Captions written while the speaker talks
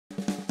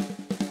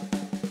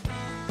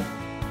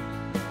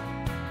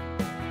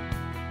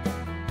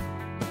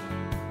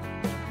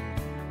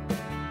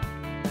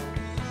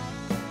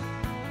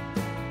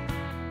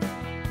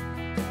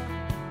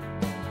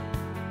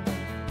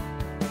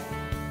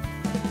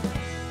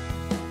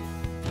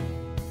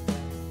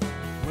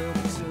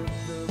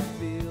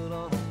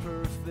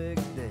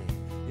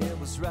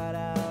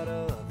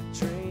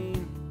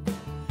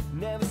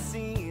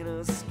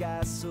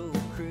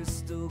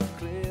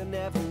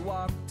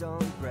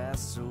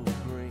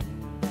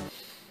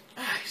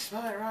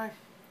smell that, Ryan?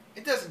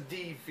 It does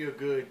indeed feel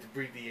good to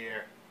breathe the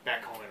air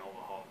back home in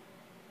Omaha.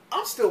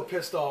 I'm still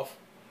pissed off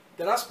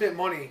that I spent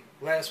money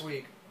last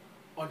week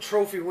on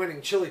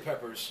trophy-winning chili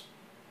peppers,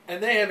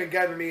 and they haven't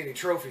given me any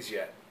trophies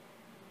yet.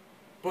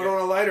 But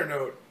on a lighter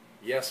note,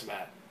 yes,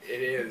 Matt,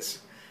 it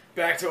is.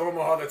 Back to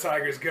Omaha, the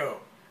Tigers go.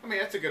 I mean,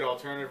 that's a good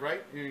alternative,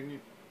 right? You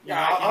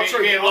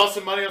I'll lost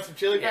some money on some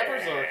chili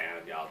peppers? Or?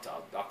 Yeah,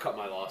 I'll cut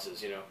my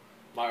losses, you know.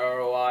 My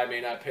ROI may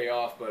not pay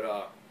off, but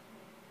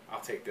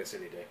I'll take this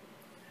any day.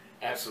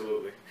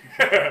 Absolutely.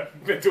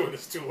 Been doing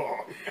this too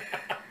long.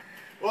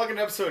 Welcome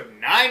to episode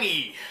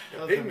 90.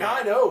 Big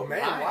 9-0,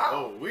 man. Wow.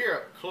 Oh, we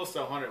are close to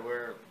 100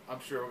 where I'm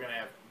sure we're going to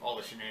have all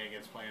the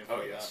shenanigans playing.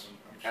 Oh, yes.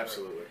 I'm sure.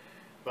 Absolutely.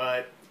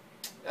 But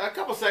a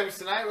couple segments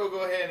tonight. We'll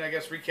go ahead and, I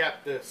guess,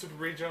 recap the Super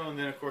Regional, and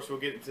then, of course, we'll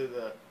get into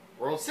the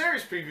World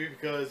Series preview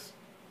because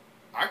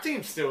our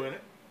team's still in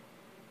it.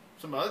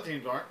 Some other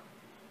teams aren't.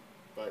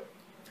 But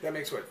that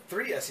makes, what,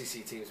 3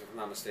 SEC teams, if I'm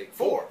not mistaken?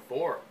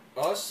 Four.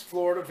 Us,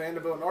 Florida,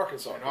 Vanderbilt, and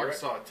Arkansas. And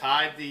Arkansas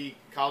tied the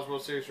College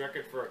World Series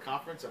record for a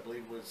conference. I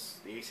believe it was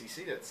the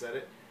ACC that set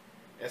it.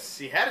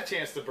 SEC had a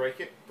chance to break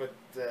it, but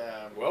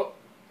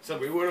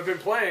we would have been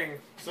playing.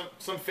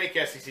 Some fake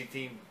SEC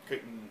team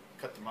couldn't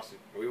cut the mustard.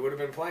 We would have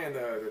been playing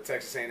the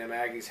Texas A&M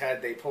Aggies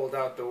had they pulled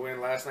out the win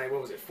last night.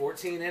 What was it?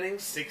 14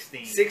 innings.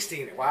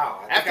 16.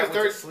 Wow. I went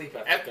to sleep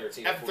after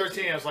 13. After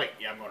 13, I was like,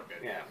 yeah, I'm going to bed.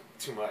 Yeah,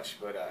 too much.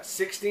 But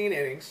 16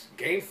 innings,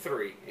 game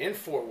 3 in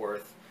Fort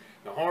Worth.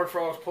 The Horned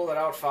Frogs pulled it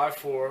out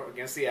 5-4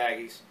 against the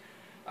Aggies.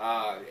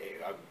 A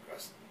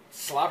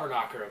slobber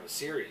knocker of a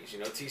series. You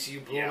know,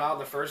 TCU blew them out in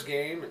the first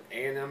game,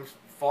 and A&M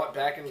fought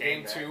back in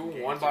game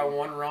 2, one by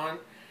one run.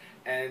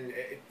 And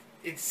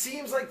it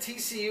seems like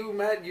TCU,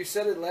 Matt, you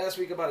said it last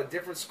week about a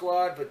different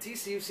squad, but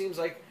TCU seems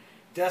like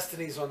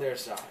destiny's on their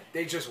side.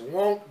 They just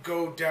won't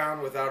go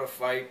down without a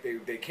fight.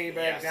 They came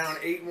back down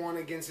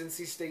 8-1 against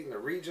NC State in the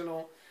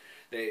regional.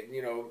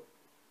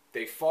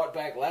 They fought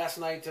back last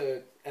night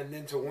to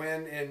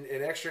win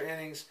in extra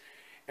innings.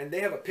 And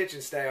they have a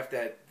pitching staff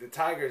that the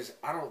Tigers,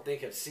 I don't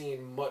think, have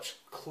seen much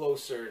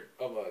closer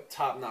of a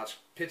top-notch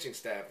pitching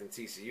staff than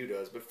TCU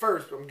does. But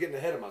first, I'm getting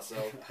ahead of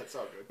myself. That's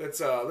all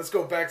good. Let's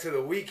go back to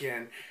the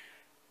weekend.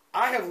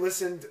 I have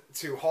listened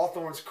to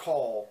Hawthorne's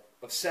call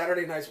of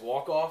Saturday night's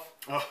walk-off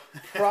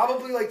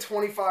probably like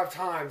 25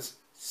 times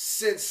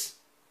since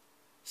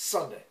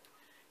Sunday.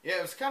 Yeah,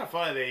 it was kind of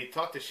funny. They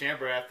talked to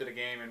Chambers after the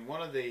game, and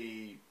one of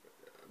the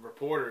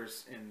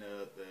reporters in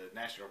the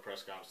national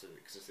press conference,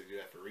 because they do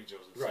that for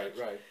regionals and such.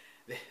 Right.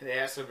 They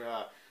asked him,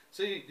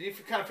 so you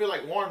kind of feel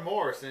like Warren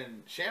Morris,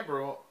 and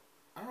Chambers,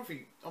 I don't know if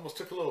he almost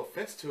took a little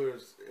offense to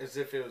it, as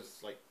if it was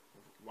like,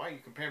 why are you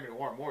comparing me to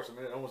Warren Morris? I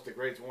mean, it almost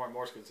degrades Warren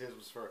Morris because his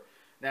was for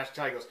national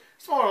title. He goes,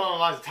 it's more along the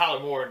lines of Tyler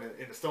Moore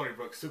in the Stony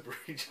Brook Super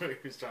Regional.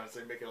 He was trying to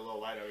say, make it a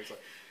little lighter.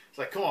 It's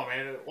like, come on,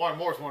 man. Warren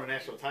Morris won a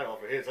national title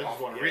for his. I just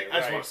won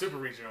a Super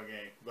Regional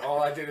game. But all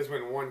I did is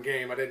win one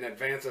game. I didn't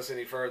advance us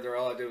any further.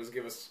 All I did was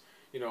give us,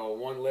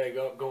 one leg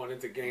up going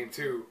into game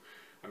 2.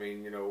 I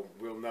mean,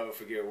 we'll never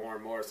forget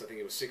Warren Morris. I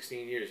think it was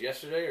 16 years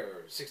yesterday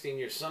or 16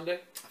 years Sunday.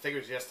 I think it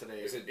was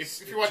yesterday.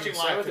 If you're watching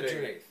watching live today, today,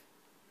 June 8th.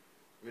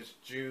 It was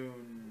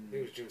June. I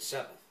think it was June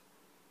 7th.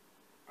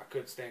 I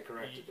could stand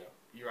corrected though.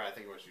 You're right. I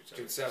think it was June 7th.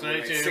 June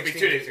 7th. So it'll be 2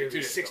 days. It'll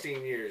be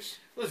 16 years.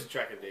 Losing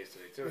track of days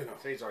today too.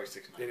 Today's already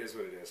 6-9. It is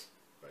what it is.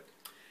 But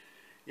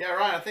yeah,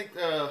 Ryan. I think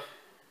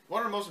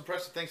one of the most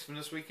impressive things from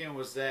this weekend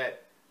was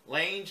that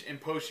Lange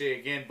and Poche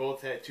again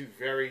both had 2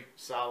 very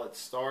solid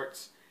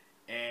starts,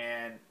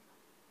 and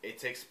it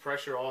takes the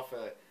pressure off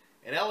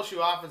an LSU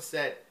offense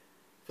that,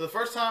 for the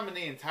first time in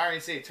the entire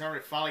NCAA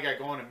tournament, finally got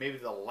going in maybe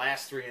the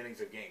last 3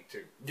 innings of game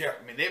 2. Yeah,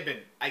 I mean they've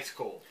been ice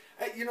cold.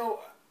 I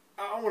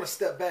want to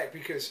step back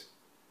because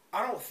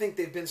I don't think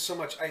they've been so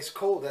much ice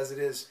cold as it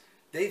is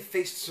they've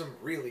faced some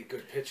really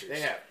good pitchers.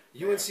 They have.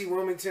 UNC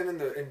Wilmington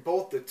in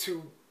both the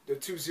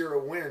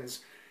 2-0 wins.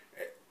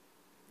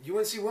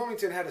 UNC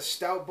Wilmington had a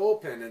stout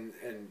bullpen,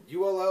 and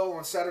ULL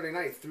on Saturday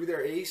night threw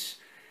their ace,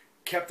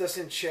 kept us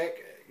in check.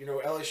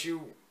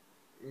 LSU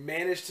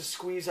managed to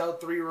squeeze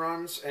out 3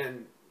 runs,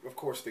 and of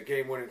course the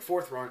game-winning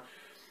 4th run.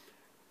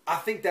 I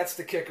think that's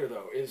the kicker,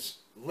 though, is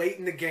late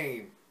in the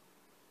game,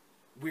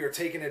 we are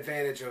taking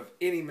advantage of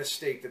any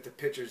mistake that the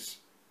pitchers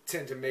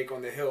tend to make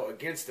on the hill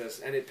against us,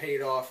 and it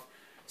paid off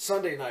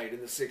Sunday night in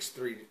the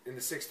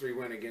 6-3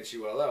 win against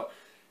ULL.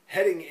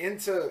 Heading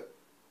into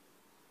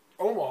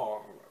Omaha,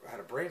 I had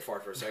a brain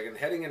fart for a second.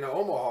 Heading into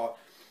Omaha,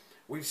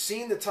 we've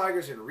seen the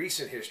Tigers in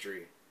recent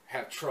history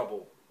have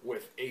trouble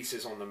with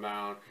aces on the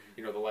mound.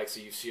 The likes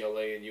of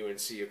UCLA and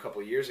UNC a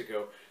couple of years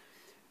ago.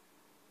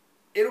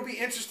 It'll be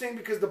interesting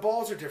because the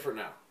balls are different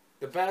now.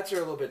 The bats are a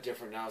little bit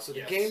different now, so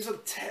the games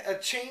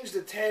have changed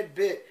a tad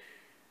bit.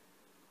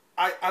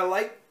 I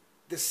like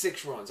the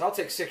 6 runs. I'll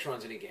take 6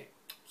 runs any game.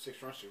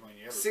 6 runs should win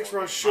you every 6 ball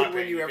runs game. should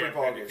win you every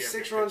ball game.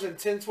 6 runs and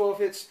 10, 12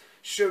 hits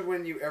should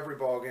win you every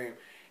ball game.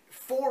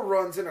 4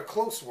 runs in a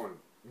close one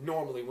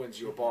normally wins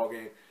you a ball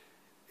game.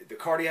 The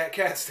Cardiac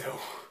Cats,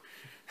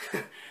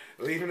 though,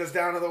 leaving us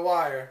down to the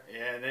wire.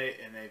 Yeah, and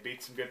they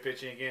beat some good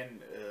pitching again.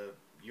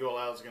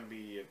 ULL is going to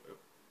be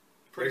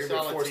pretty They're gonna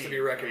be solid forced team. to be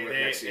reckoned with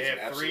next season. They have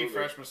Absolutely. 3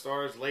 freshman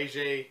starters.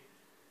 Leger,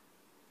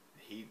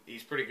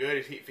 he's pretty good.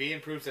 If he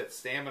improves that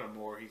stamina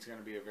more, he's going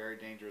to be a very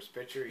dangerous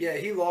pitcher. Yeah,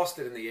 he lost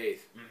it in the 8th.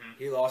 Mm-hmm.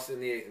 He lost it in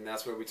the 8th, and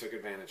that's where we took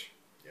advantage.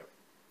 Yep.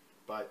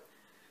 But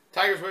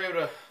Tigers were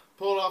able to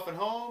pull it off at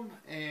home,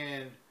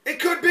 and it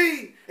could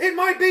be. It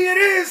might be. It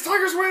is.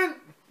 Tigers win.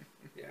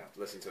 Yeah, I've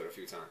listened to it a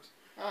few times.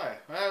 all right.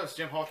 Well, that was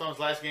Jim Hawthorne's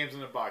last games in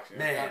the box. You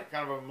know, Man.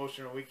 kind of an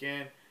emotional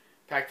weekend.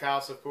 Packed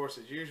house, of course,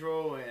 as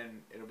usual,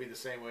 and it'll be the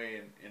same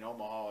way in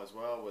Omaha as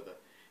well, with a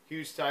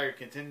huge Tiger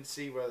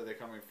contingency, whether they're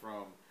coming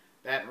from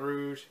Baton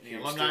Rouge, in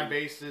the alumni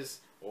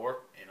bases, or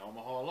in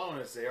Omaha alone,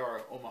 as they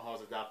are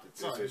Omaha's adopted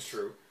sons. This is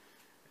true.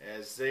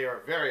 As they are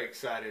very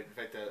excited. In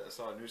fact, I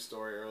saw a news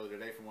story earlier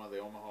today from one of the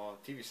Omaha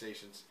TV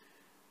stations.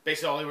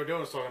 Basically, all they were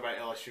doing was talking about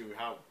LSU,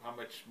 how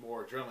much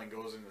more adrenaline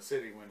goes in the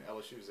city when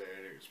LSU's there,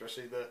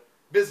 especially the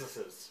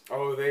businesses.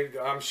 Oh,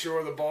 I'm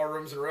sure the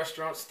ballrooms and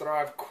restaurants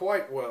thrive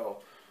quite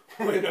well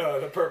when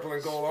the Purple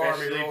and Gold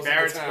Army rolls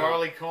Barrett's into town.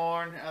 Barley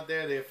Corn out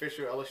there, the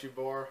official LSU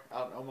bar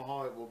out in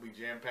Omaha. It will be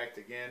jam-packed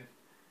again.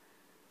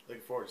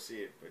 Looking forward to see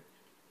it. But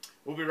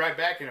we'll be right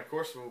back, and of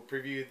course, we'll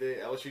preview the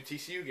LSU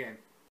TCU game.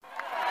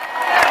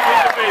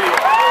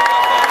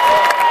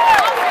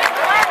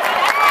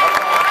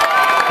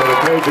 For the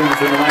Trojans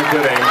in the 9th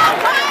inning,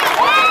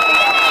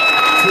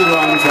 2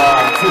 runs on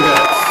 2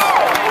 hits.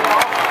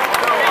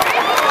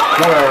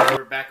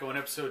 We're back on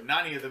episode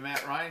 90 of the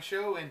Matt Ryan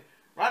Show, and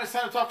Ryan, it's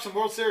time to talk some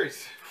World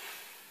Series.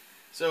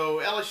 So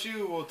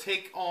LSU will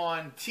take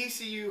on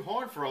TCU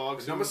Horned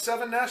Frogs, Number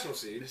 7 national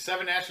seed. the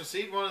 7 national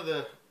seed, one of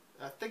the,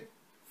 I think,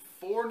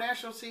 4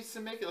 national seeds to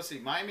make it. Let's see,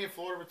 Miami and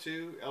Florida were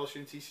 2, LSU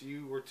and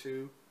TCU were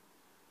 2.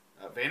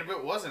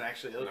 Vanderbilt wasn't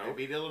actually. They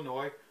beat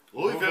Illinois.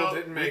 Louisville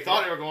didn't we make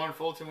thought it. they were going.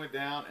 Fulton went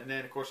down, and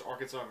then of course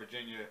Arkansas and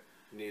Virginia.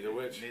 Neither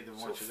which. Neither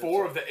So one.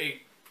 4 of the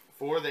 8.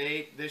 4 of the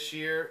 8 this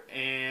year,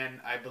 and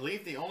I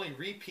believe the only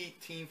repeat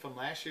team from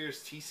last year is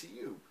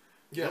TCU.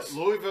 Yes.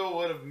 Louisville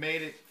would have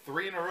made it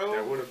 3 in a row.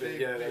 That would have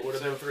been, yeah, that would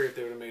have been 3 if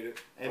they would have made it.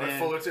 And But then-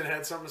 Fullerton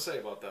had something to say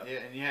about that. Yeah,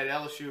 and you had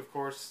LSU, of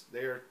course,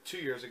 there 2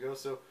 years ago.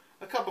 So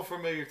a couple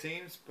familiar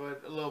teams,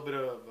 but a little bit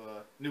of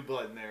new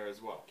blood in there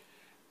as well.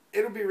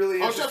 It'll be really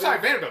Oh, interesting. so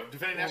sorry, Vanderbilt,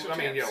 defending national I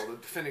mean, champs. yeah, well,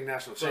 the defending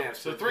national So- champs.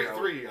 so but,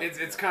 3-3,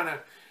 It's kind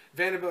of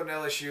Vanderbilt and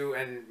LSU,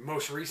 and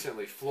most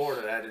recently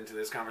Florida add into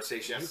this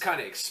conversation. Yes. You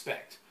kind of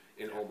expect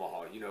in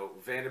Omaha. You know,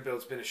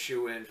 Vanderbilt's been a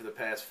shoe-in for the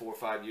past 4 or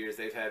 5 years.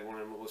 They've had one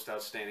of the most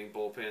outstanding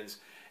bullpens,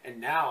 and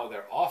now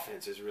their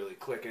offense is really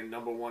clicking.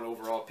 Number 1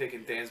 overall pick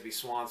in Dansby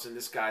Swanson.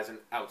 This guy's an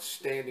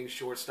outstanding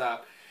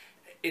shortstop.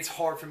 It's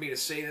hard for me to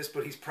say this,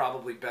 but he's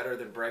probably better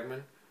than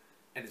Bregman,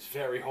 and it's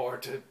very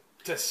hard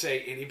to say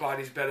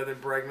anybody's better than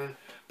Bregman,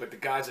 but the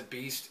guy's a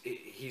beast.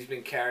 He's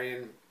been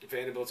carrying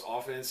Vanderbilt's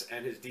offense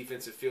and his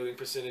defensive fielding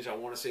percentage. I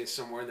want to say it's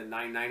somewhere in the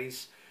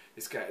 990s.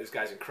 This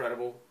guy's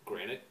incredible.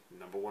 Granted,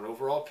 number 1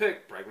 overall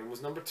pick. Bregman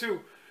was number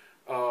 2.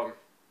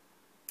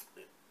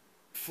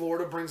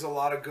 Florida brings a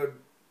lot of good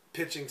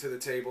pitching to the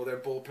table. Their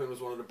bullpen was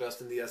one of the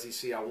best in the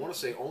SEC. I want to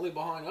say only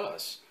behind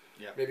us.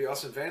 Yeah. Maybe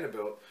us and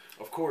Vanderbilt.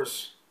 Of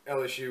course,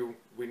 LSU,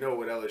 we know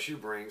what LSU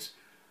brings.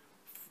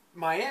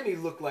 Miami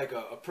looked like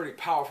a pretty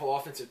powerful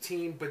offensive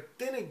team, but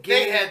then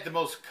again... They had the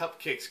most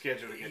cupcake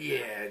schedule to get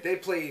there. Yeah, they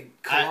played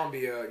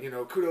Columbia.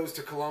 Kudos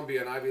to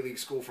Columbia, an Ivy League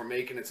school, for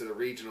making it to the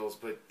regionals,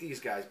 but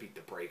these guys beat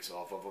the brakes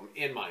off of them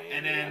in Miami.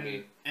 And then, I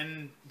mean,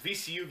 and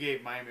VCU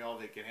gave Miami all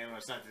they could handle.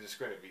 It's not to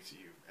discredit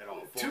VCU at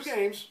all. 2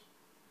 games.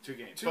 2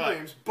 games. 2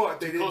 games, but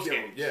they two didn't close get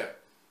them. games. Yeah,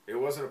 it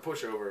wasn't a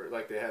pushover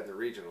like they had in the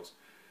regionals.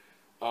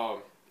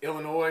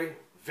 Illinois,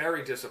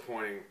 very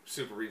disappointing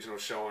super regional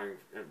showing.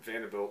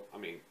 Vanderbilt, I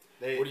mean...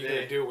 What are you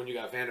going to do when you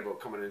got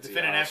Vanderbilt coming into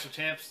defending national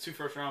champs, 2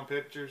 first-round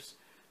pitchers.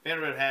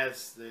 Vanderbilt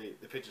has the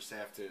pitcher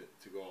staff to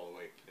go all the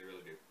way. They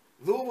really do.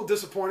 Louisville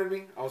disappointed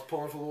me. I was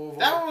pulling for Louisville.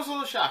 That one was a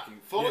little shocking.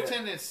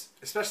 Fullerton is...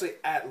 Especially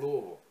at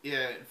Louisville.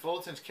 Yeah,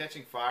 Fullerton's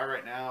catching fire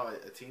right now.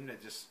 A team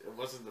that just... It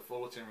wasn't the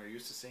Fullerton we're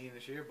used to seeing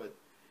this year, but...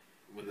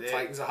 When the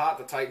Titans are hot,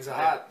 the Titans are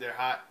hot. They're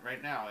hot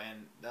right now,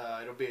 and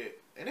it'll be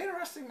an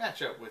interesting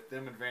matchup with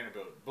them and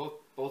Vanderbilt.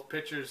 Both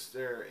pitchers,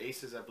 their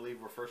aces, I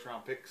believe, were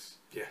first-round picks.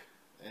 Yeah.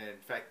 And in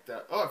fact,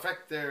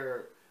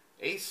 their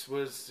ace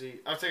was the.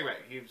 I'll tell you right.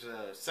 He was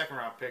a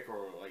 2nd-round pick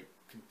or like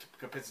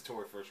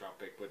compensatory 1st-round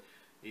pick, but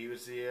he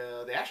was the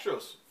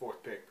Astros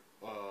 4th pick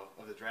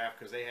of the draft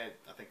because they had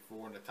I think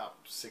 4 in the top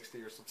 60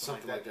 or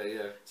something like that.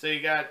 Yeah. So you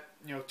got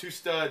 2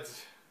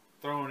 studs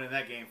thrown in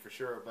that game for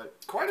sure, but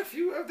quite a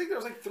few. I think there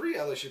was like 3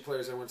 LSU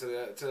players that went to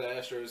the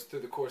Astros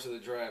through the course of the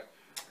draft.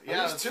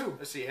 yeah, At least 2.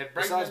 Let's see, you had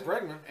Bregman, Besides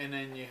Bregman. and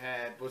then you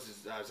had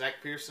Zach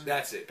Pearson.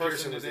 That's it.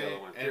 Pearson was the other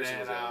one. And Pearson then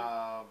was the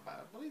other one.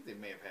 I believe they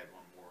may have had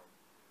one more.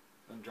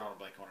 I'm drawing a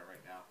blank on it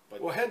right now.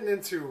 But Well, heading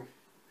into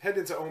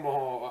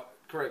Omaha.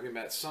 Correct me,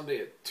 Matt. Sunday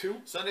at 2.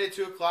 Sunday at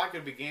 2 o'clock.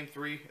 It'll be Game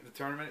 3 of the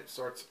tournament. It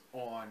starts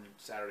on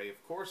Saturday,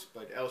 of course,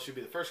 but LSU will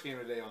be the first game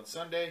of the day on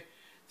Sunday,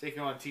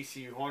 taking on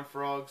TCU Horned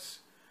Frogs,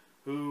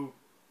 who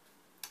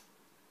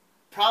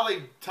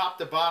probably top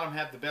to bottom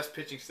have the best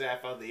pitching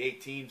staff out of the 8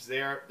 teams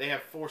there. They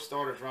have 4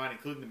 starters, Ryan,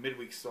 including the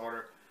midweek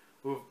starter,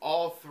 who have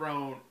all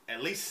thrown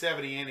at least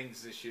 70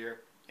 innings this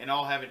year, and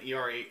all have an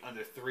ERA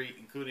under 3,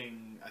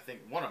 including, I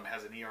think, one of them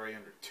has an ERA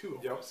under 2.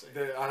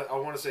 I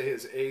want to say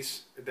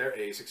their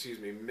ace,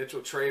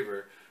 Mitchell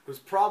Traver, who's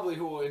probably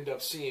who we'll end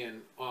up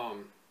seeing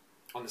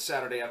on the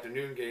Saturday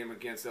afternoon game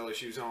against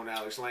LSU's own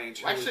Alex Lange.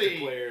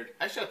 Actually,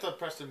 I thought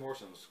Preston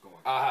Morrison was going.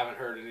 I haven't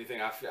heard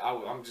anything.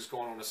 I'm just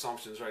going on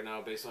assumptions right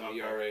now based on the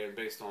ERA and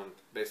based on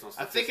statistics.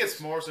 I think it's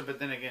Morrison, but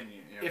then again,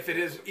 if it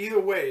is either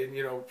way,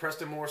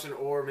 Preston Morrison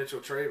or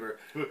Mitchell Traver,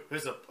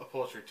 who's a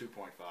paltry 2.5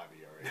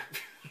 ERA.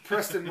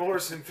 Preston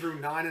Morrison threw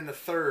 9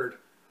 1/3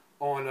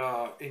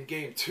 on in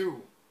game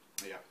 2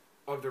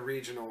 of the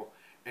regional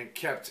and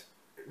kept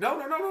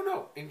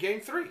no in game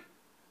 3.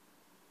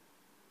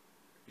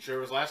 You sure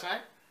it was last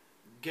night?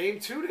 Game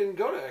 2 didn't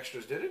go to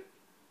extras, did it?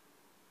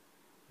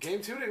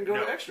 Game 2 didn't go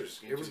to extras.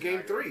 It was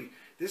game 3.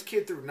 This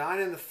kid threw 9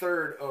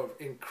 1/3 of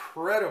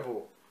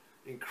incredible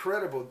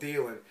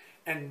dealing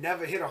and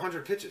never hit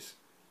 100 pitches.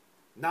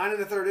 9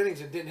 1/3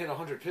 innings and didn't hit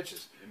 100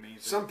 pitches.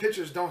 Some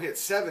pitchers don't hit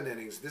 7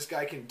 innings. This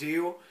guy can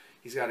deal.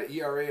 He's got an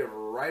ERA of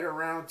right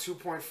around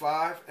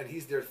 2.5, and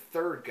he's their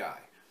third guy.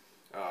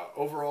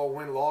 Overall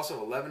win-loss of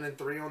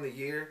 11-3 on the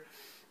year.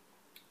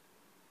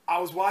 I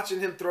was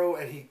watching him throw,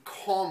 and he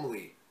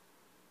calmly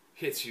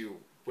hits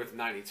you with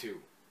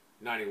 92,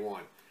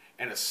 91,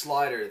 and a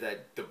slider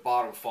that the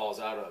bottom falls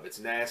out of. It's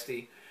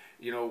nasty.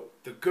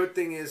 The good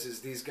thing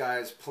is these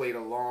guys played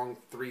a long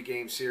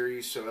 3-game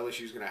series, so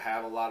LSU's going to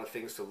have a lot of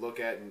things to look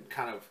at and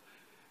kind of,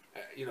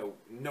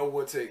 know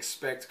what to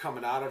expect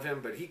coming out of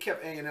him. But he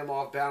kept A&M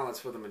off balance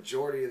for the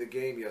majority of the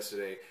game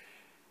yesterday.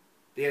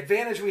 The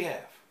advantage we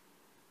have,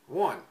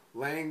 one,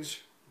 Lang,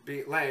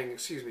 being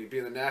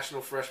the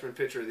National Freshman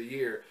Pitcher of the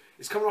Year,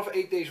 is coming off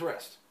 8 days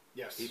rest.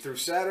 Yes. He threw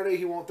Saturday.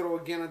 He won't throw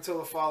again until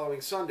the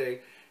following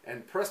Sunday.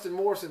 And Preston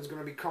Morrison's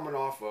going to be coming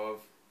off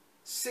of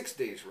 6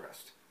 days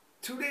rest.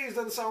 2 days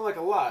doesn't sound like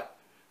a lot,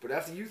 but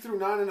after you threw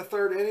 9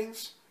 1/3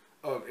 innings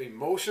of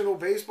emotional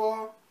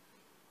baseball,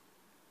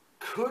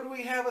 could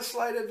we have a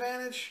slight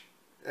advantage?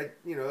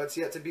 That's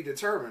yet to be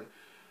determined.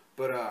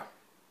 But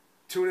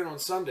tune in on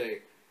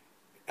Sunday.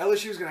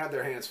 LSU's going to have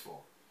their hands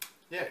full.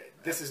 Yeah.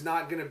 This is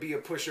not going to be a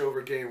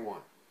pushover game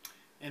 1.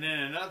 And then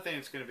another thing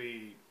that's going to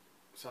be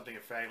something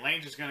in fact,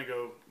 Lange is going to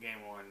go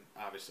game 1,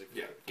 obviously.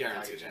 For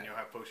guaranteed. And you'll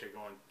have Poche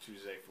going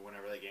Tuesday for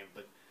whenever they game.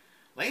 But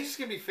Lange is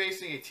going to be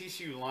facing a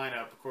TCU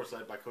lineup, of course,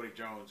 led by Cody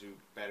Jones, who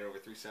batted over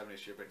 370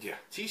 this year. But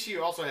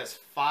TCU also has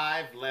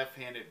 5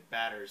 left-handed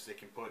batters they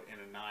can put in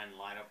a 9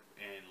 lineup,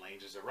 and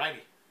Lange is a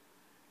righty.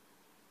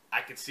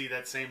 I could see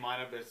that same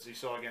lineup as you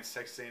saw against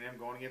Texas A&M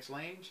going against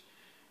Lange.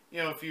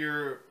 If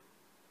you're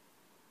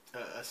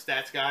a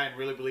stats guy and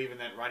really believe in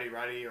that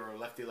righty-righty or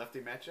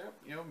lefty-lefty matchup,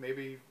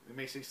 maybe we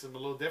may see something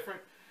a little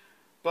different.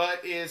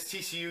 But is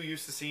TCU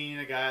used to seeing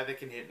a guy that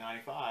can hit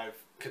 95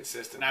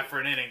 consistently? Not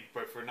for an inning,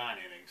 but for 9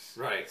 innings.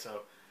 Right.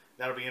 So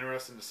that'll be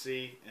interesting to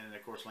see. And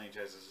of course, Lange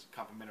has his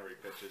complimentary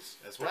pitches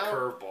as the well.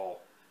 Curveball.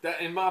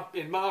 That, in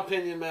my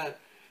opinion, Matt,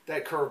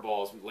 that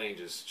curveball is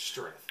Lange's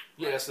strength.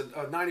 Right. Yes, a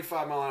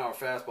 95-mile-an-hour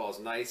fastball is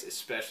nice,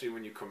 especially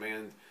when you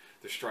command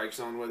the strike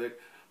zone with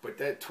it. But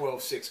that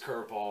 12-6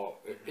 curveball,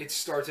 it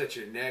starts at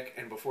your neck,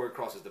 and before it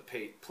crosses the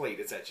plate,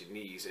 it's at your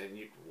knees.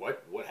 And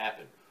what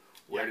happened?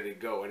 Where did it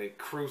go? And it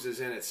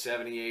cruises in at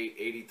 78,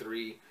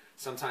 83.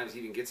 Sometimes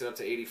even gets it up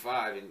to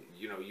 85. And,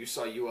 you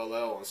saw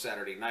ULL on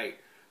Saturday night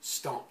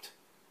stumped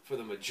for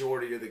the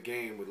majority of the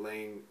game with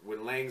Lang.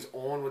 When Lang's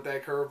on with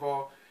that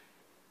curveball,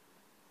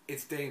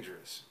 it's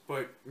dangerous.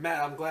 But,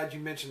 Matt, I'm glad you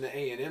mentioned the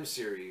A&M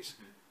series.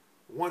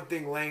 Mm-hmm. One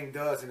thing Lang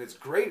does, and it's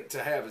great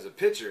to have as a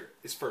pitcher,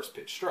 is first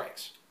pitch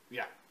strikes.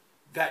 Yeah.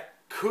 That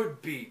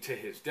could be to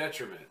his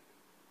detriment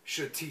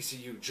should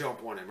TCU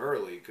jump on him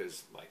early,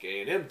 because like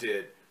A&M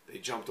did, they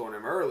jumped on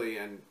him early,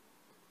 and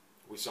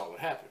we saw what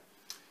happened.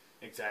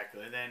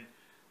 Exactly. And then,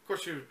 of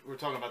course, we were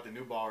talking about the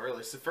new ball earlier.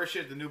 It's the first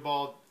year of the new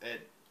ball at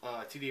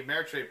TD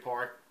Ameritrade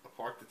Park, a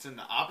park that's in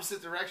the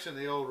opposite direction of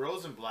the old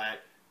Rosenblatt.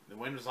 The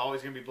wind was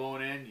always going to be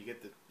blowing in. You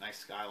get the nice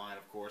skyline,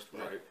 of course,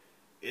 but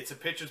It's a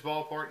pitcher's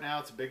ballpark now.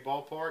 It's a big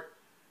ballpark.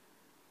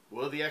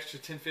 Will the extra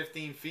 10,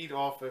 15 feet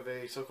off of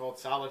a so-called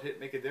solid hit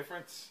make a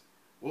difference?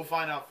 We'll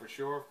find out for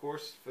sure, of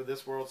course, for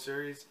this World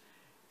Series.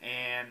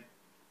 And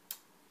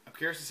I'm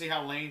curious to see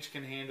how Lange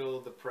can handle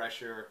the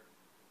pressure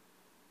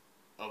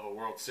of a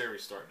World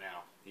Series start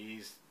now.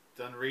 He's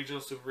done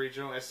regional, super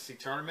regional, SEC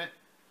tournament.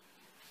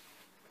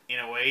 In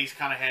a way, he's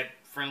kind of had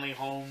friendly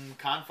home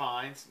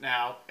confines.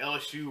 Now,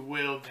 LSU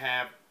will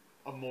have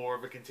more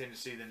of a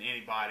contingency than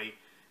anybody.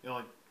 The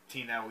only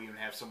team that we even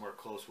have somewhere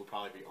close will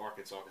probably be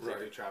Arkansas, because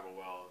they do travel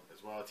well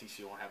as well.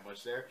 TCU won't have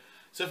much there.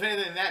 So if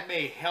anything, that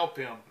may help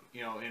him,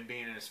 in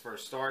being in his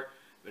first start.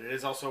 But it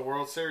is also a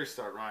World Series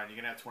start, Ryan. You're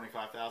going to have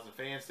 25,000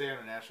 fans there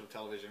and a national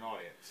television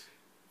audience.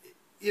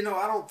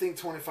 I don't think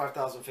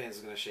 25,000 fans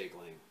is going to shake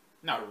Lang.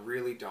 No. I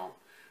really don't.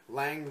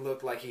 Lang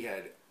looked like he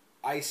had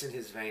ice in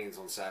his veins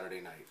on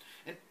Saturday night.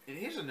 And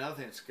here's another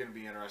thing that's going to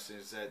be interesting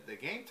is that the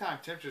game time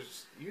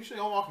temperatures usually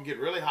all can get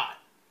really hot.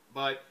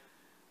 But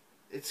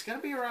it's going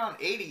to be around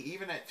 80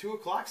 even at 2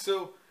 o'clock.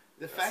 So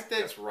the fact that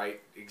that's right,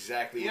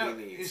 exactly what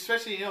he needs.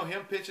 especially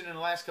him pitching in the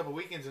last couple of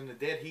weekends in the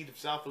dead heat of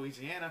South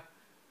Louisiana,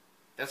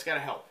 that's got to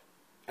help.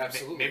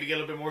 Absolutely. Maybe get a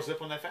little bit more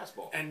zip on that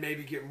fastball, and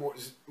maybe get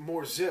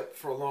more zip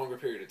for a longer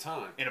period of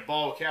time. And a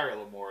ball will carry a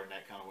little more in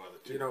that kind of weather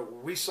too.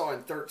 We saw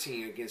in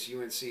 13 against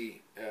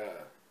UNC,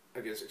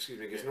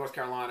 against North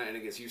Carolina and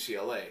against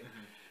UCLA,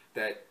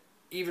 that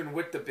even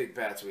with the big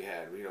bats we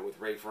had, with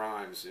Rafe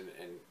Rhymes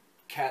and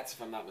Katz,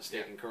 if I'm not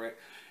mistaken, correct?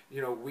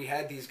 We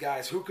had these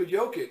guys who could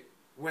yoke it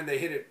when they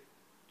hit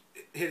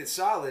it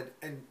solid,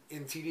 and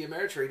in TD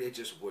Ameritrade it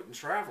just wouldn't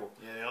travel.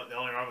 Yeah, the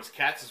only run was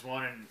Katz's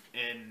one,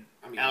 and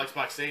Alex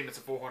Box Stadium, it's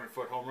a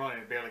 400-foot home run,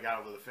 and it barely got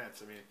over the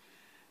fence.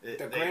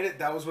 Granted,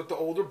 that was with the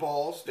older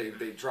balls.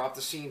 They dropped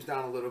the seams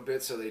down a little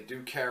bit, so they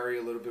do carry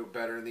a little bit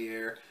better in the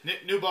air.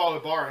 New ball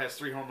with Barr has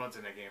 3 home runs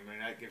in that game.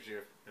 That gives you.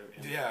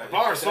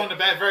 Barr's fun to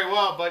bat very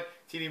well, but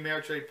TD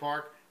Ameritrade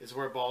Park is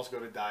where balls go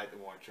to die at the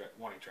warning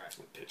track.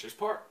 Pitcher's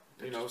Park.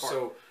 Park.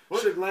 So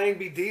should Lang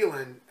be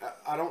dealing,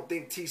 I don't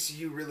think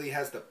TCU really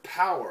has the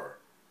power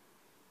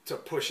to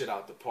push it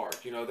out the park.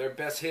 Their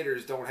best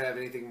hitters don't have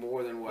anything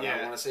more than I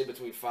want to say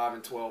between 5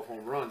 and 12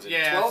 home runs. And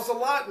 12's a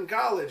lot in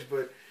college,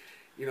 but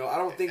I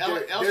don't think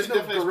there's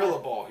no gorilla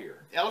ball here.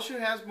 LSU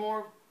has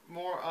more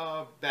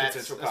bats,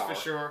 potential that's power for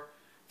sure.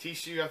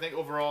 TCU, I think,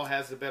 overall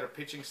has the better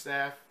pitching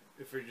staff.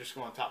 If we're just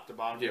going top to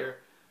bottom here,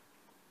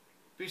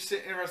 be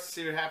interested to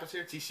see what happens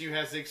here. TCU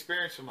has the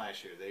experience from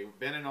last year. They've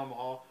been in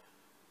Omaha.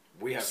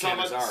 We have some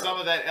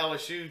of that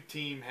LSU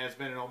team has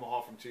been in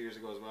Omaha from 2 years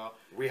ago as well.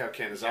 We have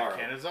Canizaro.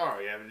 It's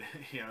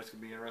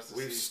gonna be interesting.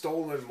 We've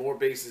stolen more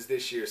bases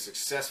this year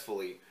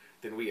successfully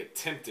than we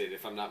attempted,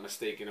 if I'm not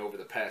mistaken, over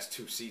the past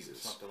 2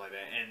 seasons. Something like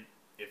that. And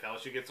if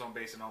LSU gets on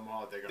base in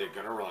Omaha, they're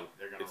gonna run.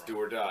 It's do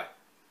or die.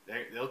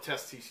 They'll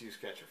test TCU's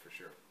catcher for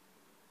sure.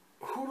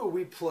 Who do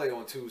we play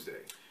on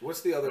Tuesday?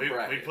 What's the other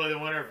bracket? We play the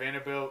winner,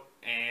 Vanderbilt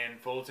and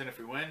Fullerton if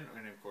we win,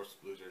 and of course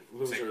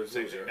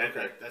loser.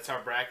 Okay. That's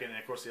our bracket, and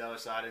of course the other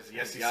side is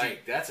the SEC. Yikes,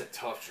 that's a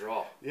tough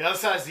draw. The other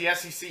side is the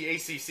SEC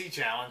ACC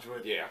challenge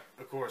with,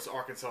 of course,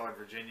 Arkansas and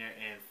Virginia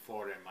and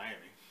Florida and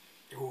Miami.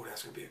 Ooh,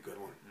 that's gonna be a good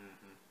one.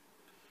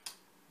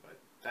 But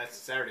that's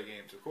Saturday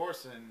games, of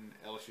course, and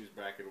LSU's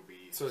bracket will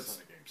be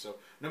Sunday games. So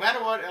no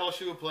matter what,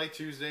 LSU will play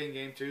Tuesday in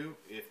game 2.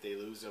 If they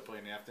lose, they'll play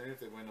in the afternoon. If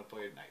they win, they'll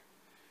play at night.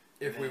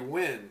 If we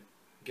win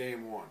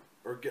game 1,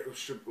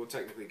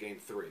 technically game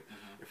 3.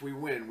 If we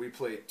win, we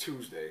play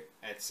Tuesday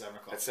at 7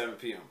 o'clock. At 7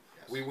 p.m.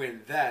 Yes. We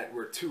win that,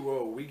 we're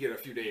 2-0. We get a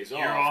few days off.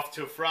 You're off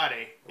till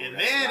Friday, and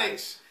then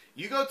nice.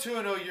 You go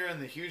 2-0. You're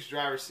in the huge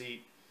driver's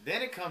seat.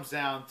 Then it comes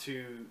down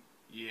to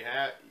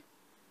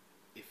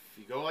if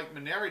you go like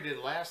Maneri did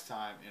last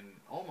time in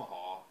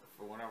Omaha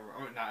for whatever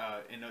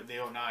in the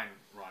 09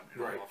 run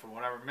in Omaha, from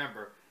what I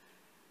remember.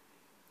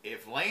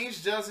 If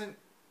Lange doesn't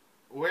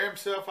wear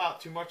himself out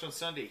too much on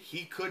Sunday,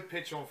 he could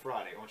pitch on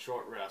Friday on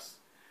short rest.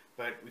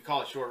 But we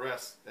call it short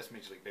rest. That's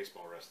Major League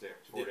Baseball rest there.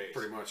 It's 4 days.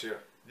 Pretty much, yeah.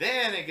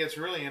 Then it gets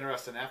really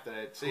interesting after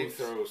that. Say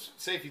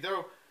if you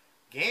throw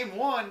game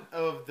 1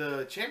 of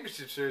the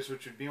championship series,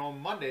 which would be on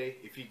Monday,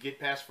 if you get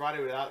past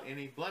Friday without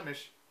any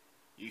blemish,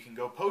 you can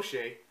go Poche.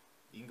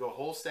 You can go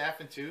whole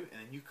staff in 2, and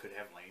then you could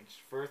have Lange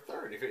for a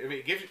third. If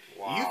it gives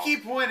you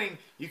keep winning,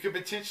 you could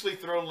potentially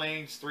throw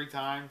Lange 3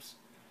 times,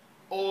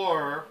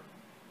 or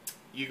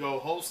you go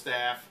whole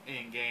staff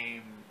in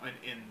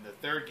the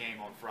third game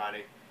on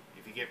Friday.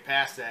 If you get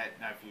past that,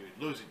 now if you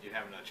lose it, you'd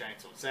have another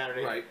chance on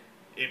Saturday. Right.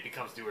 It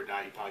becomes do or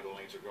die. You probably go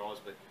Lange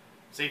regardless. But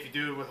say if you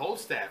do it with whole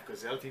staff,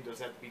 because the other team does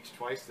have to beat you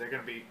twice, they're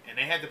going to be, and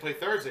they had to play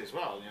Thursday as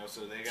well.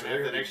 So they're going to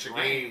have that extra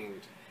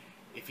game.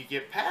 If you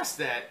get past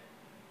that,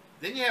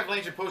 then you have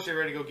Lange and Poche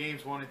ready to go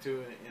games 1 and 2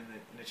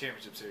 in the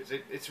championship series.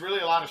 It's really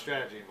a lot of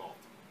strategy involved.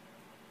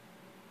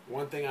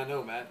 One thing I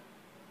know, Matt,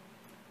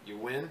 you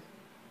win,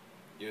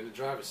 you're in the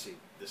driver's seat.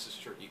 This is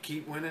true. You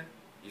keep winning,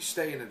 you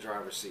stay in the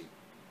driver's seat.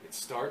 It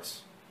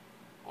starts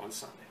on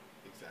Sunday.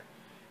 Exactly.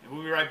 And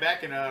we'll be right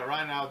back, and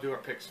Ryan and I will do our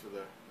picks for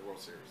the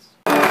World Series.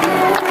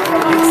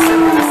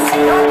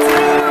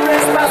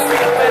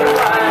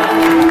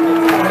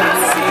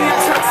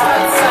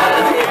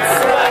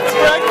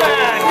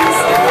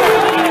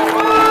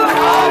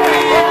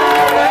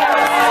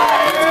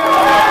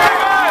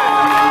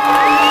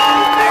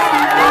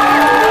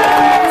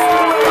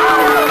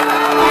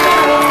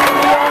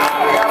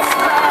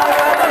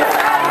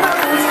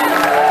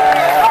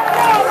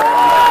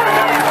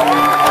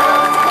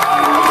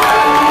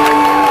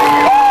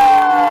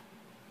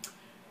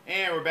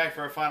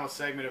 Final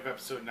segment of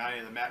episode 90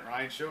 of the Matt and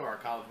Ryan Show, our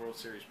College World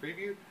Series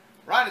preview.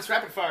 Ryan, it's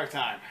rapid fire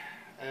time.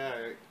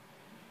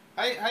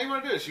 How you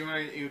want to do this? You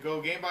want to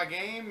go game by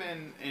game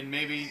and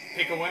maybe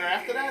pick a winner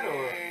after that,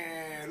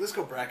 or let's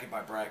go bracket by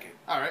bracket.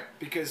 All right.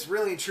 Because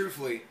really and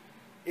truthfully,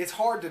 it's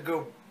hard to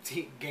go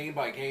game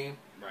by game.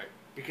 Right.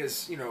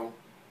 Because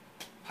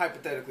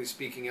hypothetically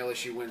speaking,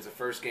 LSU wins the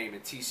first game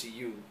and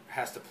TCU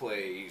has to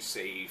play,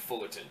 say,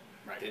 Fullerton.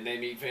 Right. Then they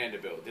meet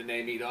Vanderbilt. Then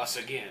they meet us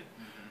again.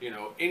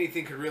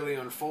 Anything could really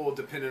unfold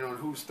depending on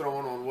who's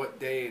throwing on what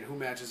day and who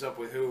matches up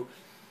with who.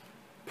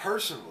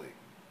 Personally,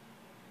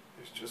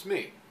 it's just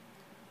me.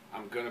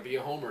 I'm going to be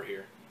a homer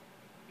here,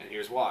 and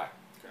here's why.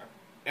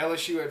 Okay.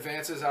 LSU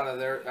advances out of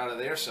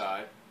their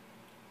side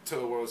to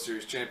the World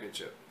Series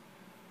championship.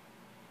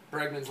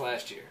 Bregman's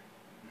last year.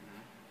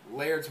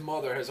 Laird's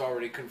mother has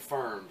already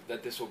confirmed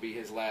that this will be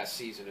his last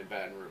season in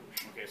Baton Rouge.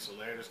 Okay, so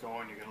Laird is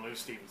going. You're going to lose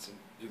Stevenson.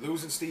 You're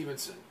losing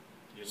Stevenson.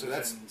 You're So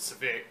losing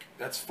Savick.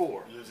 That's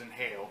 4. You're losing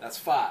Hale. That's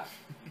 5.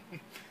 These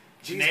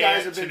Chinea,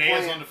 guys have been Chinea's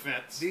playing on the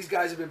fence. These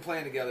guys have been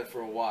playing together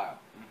for a while.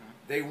 Mm-hmm.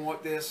 They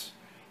want this,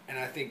 and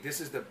I think this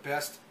is the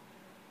best.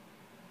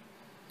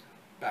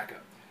 Back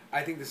up.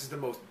 I think this is the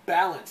most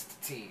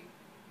balanced team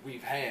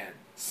we've had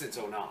since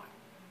 '09.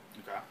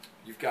 Okay.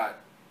 You've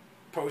got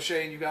Poche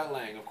and you've got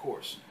Lang, of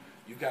course.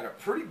 You've got a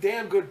pretty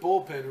damn good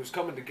bullpen who's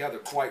coming together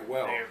quite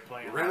well. They're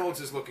playing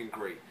Reynolds is looking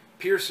great.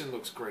 Pearson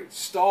looks great.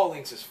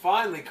 Stallings has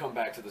finally come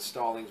back to the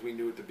Stallings we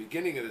knew at the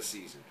beginning of the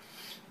season.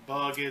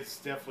 Bug is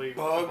definitely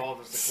Bug,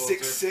 involved as the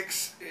closer.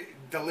 6'6",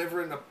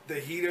 delivering the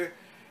heater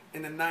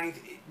in the 9th.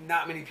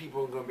 Not many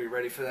people are going to be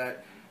ready for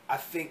that. I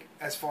think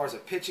as far as a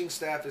pitching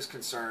staff is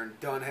concerned,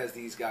 Dunn has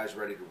these guys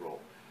ready to roll.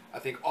 I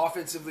think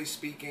offensively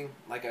speaking,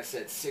 like I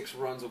said, 6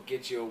 runs will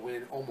get you a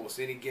win almost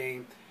any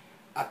game.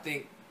 I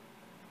think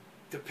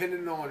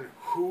depending on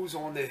who's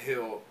on the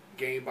hill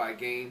game by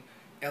game,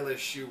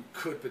 LSU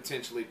could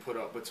potentially put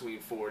up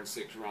between 4 and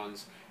 6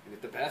 runs. And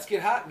if the bats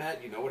get hot,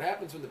 Matt, you know what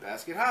happens when the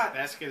bats get hot.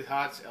 Bats get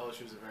hot.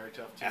 LSU's a very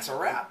tough team. That's a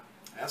wrap.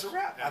 That's a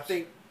wrap. I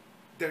think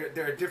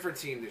they're a different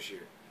team this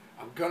year.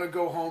 I'm going to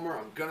go homer.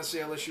 I'm going to say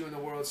LSU in the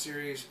World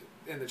Series,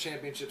 in the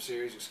championship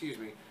series, excuse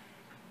me.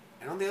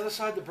 And on the other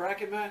side of the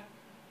bracket, Matt,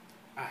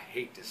 I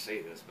hate to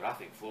say this, but I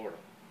think Florida.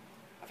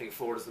 I think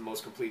Florida's the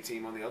most complete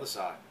team on the other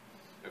side.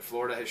 And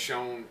Florida has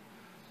shown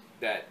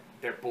that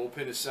their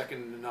bullpen is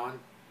second to none.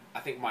 I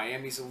think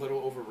Miami's a little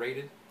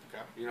overrated.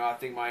 Okay. You know, I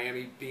think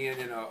Miami being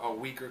in a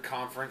weaker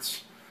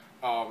conference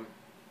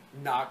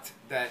knocked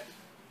that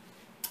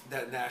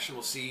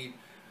national seed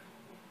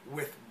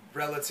with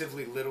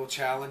relatively little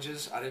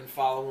challenges. I didn't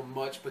follow them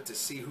much, but to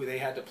see who they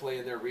had to play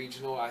in their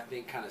regional, I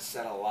think kind of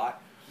said a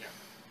lot. Yeah.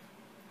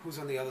 Who's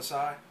on the other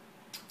side?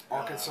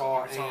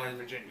 Arkansas and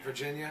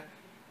Virginia.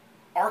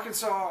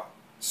 Arkansas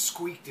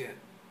squeaked in.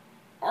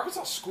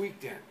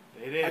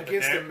 They did,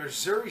 against the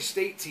Missouri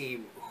State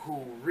team,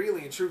 who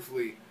really and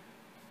truthfully,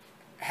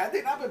 had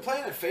they not been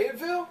playing in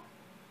Fayetteville,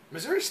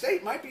 Missouri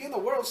State might be in the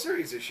World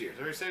Series this year.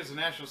 Missouri State is a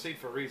national seed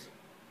for a reason.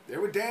 They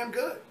were damn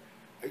good.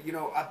 You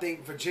know, I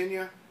think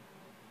Virginia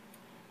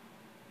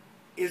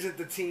isn't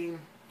the team.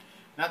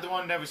 Not the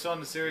one that we saw in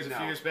the series a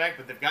few years back,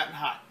 but they've gotten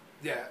hot.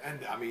 Yeah, and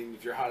I mean,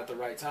 if you're hot at the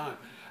right time.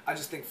 I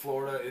just think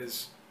Florida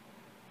is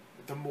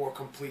the more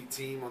complete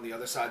team on the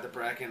other side of the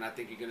bracket, and I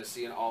think you're going to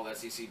see an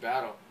all-SEC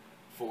battle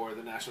for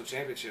the national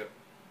championship.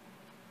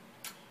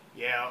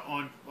 Yeah,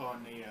 on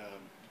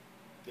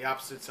the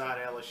opposite side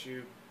of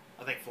LSU,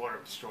 I think Florida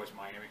destroys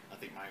Miami. I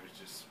think Miami's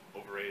just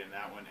overrated in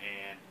that one.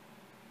 And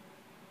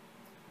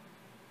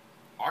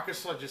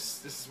Arkansas,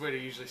 this is where they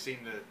usually seem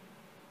to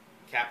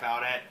cap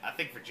out at. I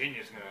think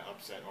Virginia's going to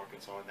upset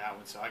Arkansas in that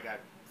one. So I got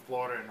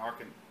Florida and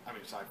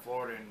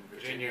Florida and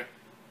Virginia.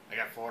 I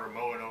got Florida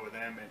mowing over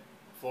them, and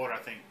Florida,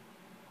 I think,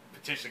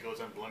 potentially goes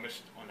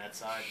unblemished on that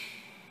side.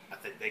 I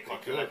think they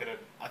caught the luck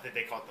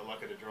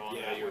of the draw.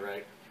 Yeah, you're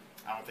right.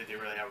 I don't think they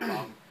really have a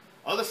problem.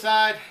 Other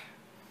side,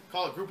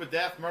 call it group of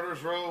death,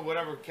 murderers row,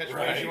 whatever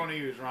catchphrase you want to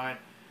use, Ryan.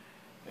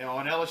 You know,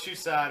 on LSU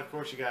side, of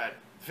course, you got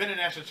defending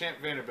national champ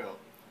Vanderbilt.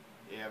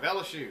 You have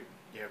LSU.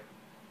 You have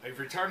a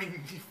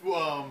returning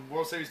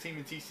World Series team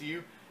in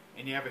TCU,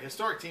 and you have a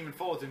historic team in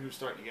Fullerton who's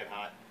starting to get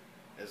hot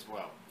as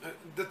well.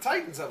 The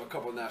Titans have a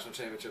couple of national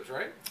championships,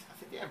 right? I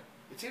think they have.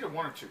 It's either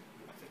 1 or 2.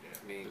 I think they have.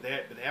 I mean,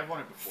 but they have won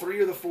it before.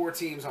 3 of the 4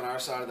 teams on our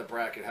side of the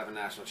bracket have a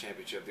national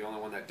championship. The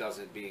only one that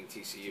doesn't being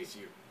TCU.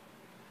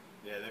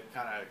 Yeah, they've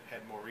kind of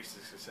had more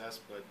recent success,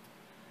 but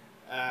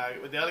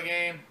with the other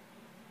game,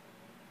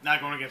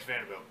 not going against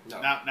Vanderbilt.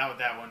 No. Not with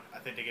that one. I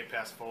think they get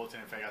past Fullerton.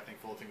 In fact, I think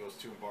Fullerton goes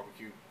 2 in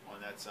barbecue on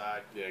that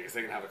side. Yeah, because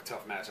they're going to have a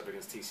tough matchup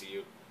against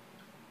TCU.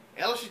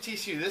 LSU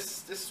TCU,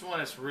 this is one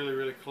that's really,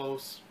 really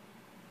close.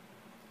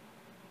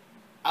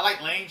 I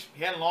like Lange.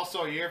 He hadn't lost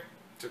all year.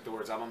 Took the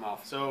words out of my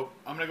mouth. So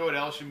I'm going to go with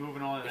LSU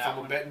moving on. If I'm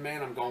a betting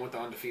man, I'm going with the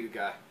undefeated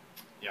guy.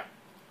 Yeah.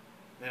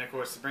 Then, of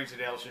course, it brings it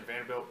to LSU and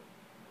Vanderbilt.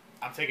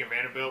 I'm taking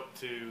Vanderbilt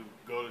to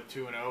go to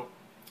 2-0.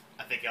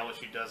 I think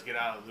LSU does get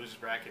out of the losers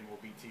bracket and will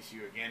beat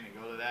TCU again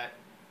and go to that.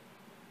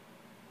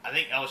 I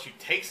think LSU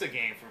takes the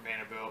game from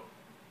Vanderbilt,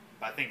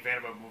 but I think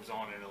Vanderbilt moves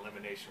on in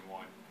elimination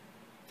one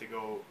to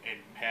go and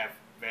have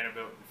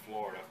Vanderbilt and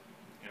Florida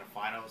in the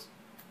finals.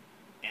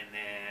 And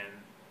then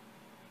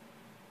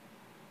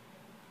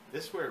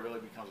this is where it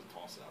really becomes a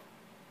toss-up.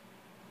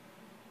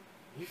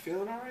 You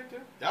feeling all right,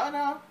 dude?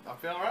 No, I'm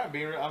feeling all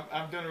right.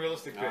 I'm doing a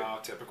realistic pick. Oh,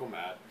 typical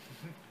Matt.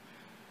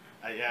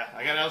 Yeah,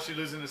 I got LSU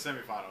losing the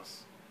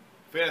semifinals.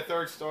 If we had a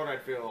third start,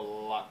 I'd feel a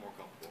lot more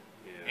comfortable.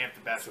 Yeah, and if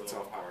the bats were a it's a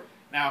little tough higher. part.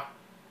 Now,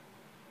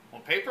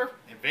 on paper,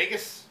 and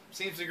Vegas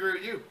seems to agree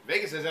with you.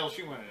 Vegas has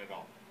LSU winning it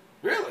all.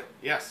 Really?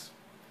 Yes.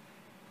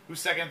 Who's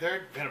second and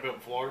third? Vanderbilt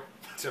and Florida.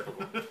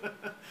 Typical.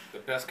 The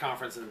best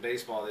conference in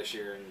baseball this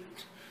year, and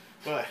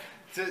But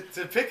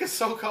to pick a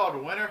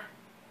so-called winner,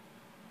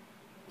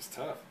 It's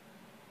tough.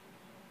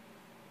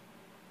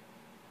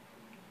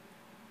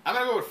 I'm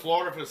going to go with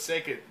Florida for the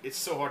sake of it's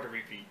so hard to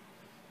repeat.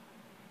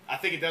 I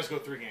think it does go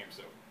 3 games,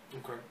 though.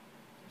 Okay.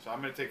 So I'm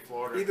going to take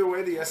Florida. Either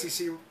way, the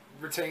SEC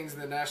retains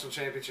the national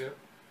championship.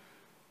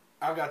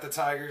 I've got the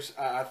Tigers.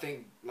 I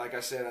think, like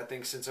I said, I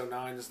think since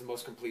 09 is the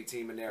most complete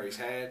team Maneri's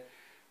had.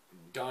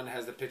 Dunn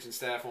has the pitching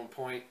staff on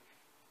point.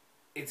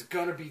 It's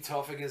going to be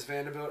tough against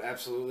Vanderbilt,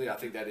 absolutely. I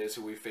think that is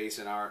who we face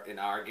in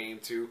our game,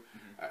 too.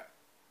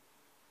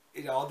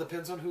 It all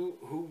depends on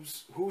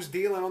who's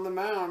dealing on the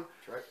mound.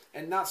 That's right.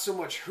 And not so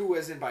much who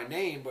as in by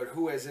name, but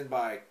who as in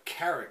by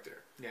character.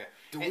 Yeah.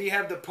 Do we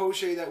have the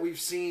Poche that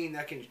we've seen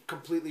that can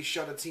completely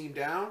shut a team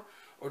down?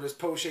 Or does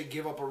Poche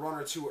give up a run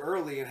or two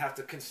early and have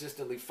to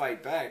consistently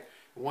fight back?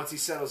 Once he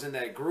settles in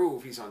that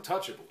groove, he's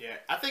untouchable. Yeah,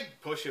 I think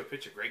Poche will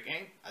pitch a great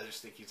game. I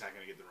just think he's not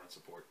going to get the run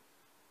support.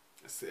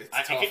 It's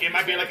It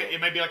might be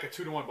like a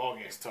 2-1 ball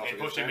game. It's tough And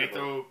against Poche may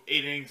Vanderbilt. throw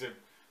 8 innings of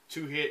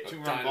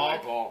 2-run dynamite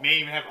ball. ball. May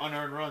even have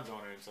unearned runs on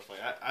it and stuff like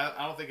that.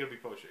 I don't think it'll be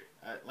Poche.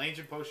 Lange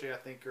and Poche, I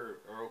think, are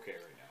okay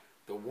right now.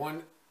 The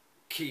one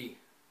key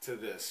to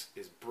this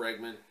is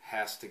Bregman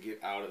has to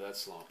get out of that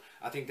slump.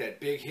 I think that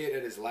big hit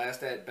at his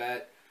last at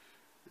bat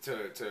to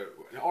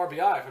an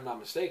RBI, if I'm not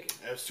mistaken.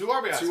 It was 2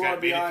 RBIs. Two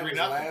Got beat it RBI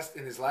 3-0.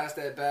 in his last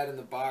at bat in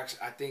the box.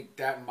 I think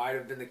that might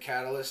have been the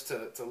catalyst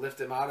to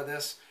lift him out of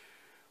this.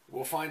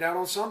 We'll find out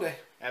on Sunday.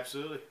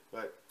 Absolutely.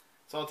 But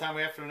that's all the time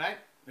we have for tonight.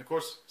 And of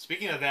course,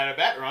 speaking of that at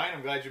bat, Ryan,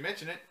 I'm glad you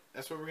mentioned it.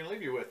 That's what we're going to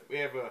leave you with. We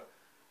have a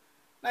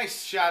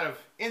nice shot of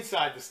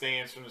inside the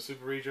stands from the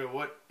Super Regional,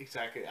 what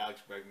exactly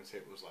Alex Bregman's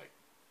hit was like.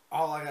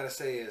 All I got to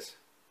say is,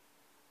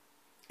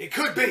 it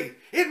could be.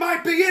 It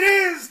might be. It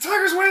is.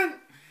 Tigers win.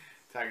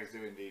 Tigers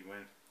do indeed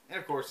win. And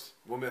of course,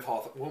 We'll miss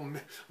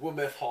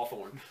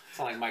Hawthorne. It's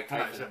like Mike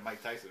Tyson.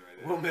 Mike Tyson right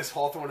there. We'll miss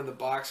Hawthorne in the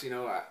box. You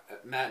know,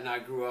 Matt and I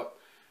grew up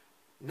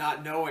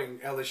not knowing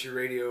LSU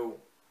radio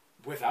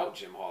without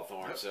Jim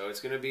Hawthorne. Yep. So it's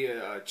going to be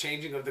a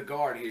changing of the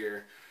guard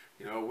here.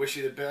 You know, wish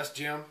you the best,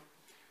 Jim.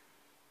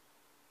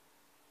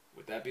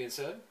 With that being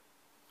said,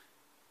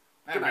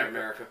 good night,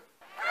 America.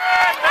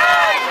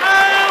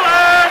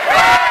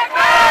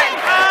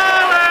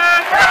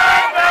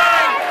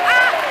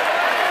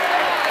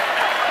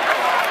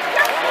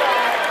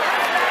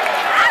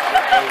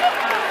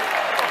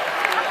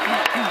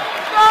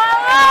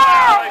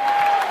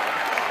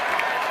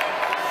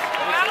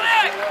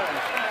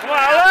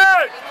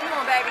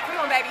 Come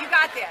on, baby, you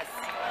got this.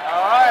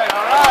 All right.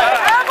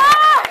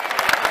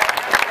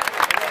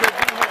 Could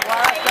be the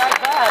last at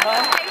bat,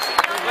 huh? Patient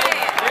young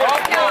man. Come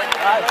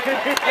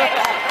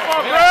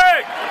on, Greg.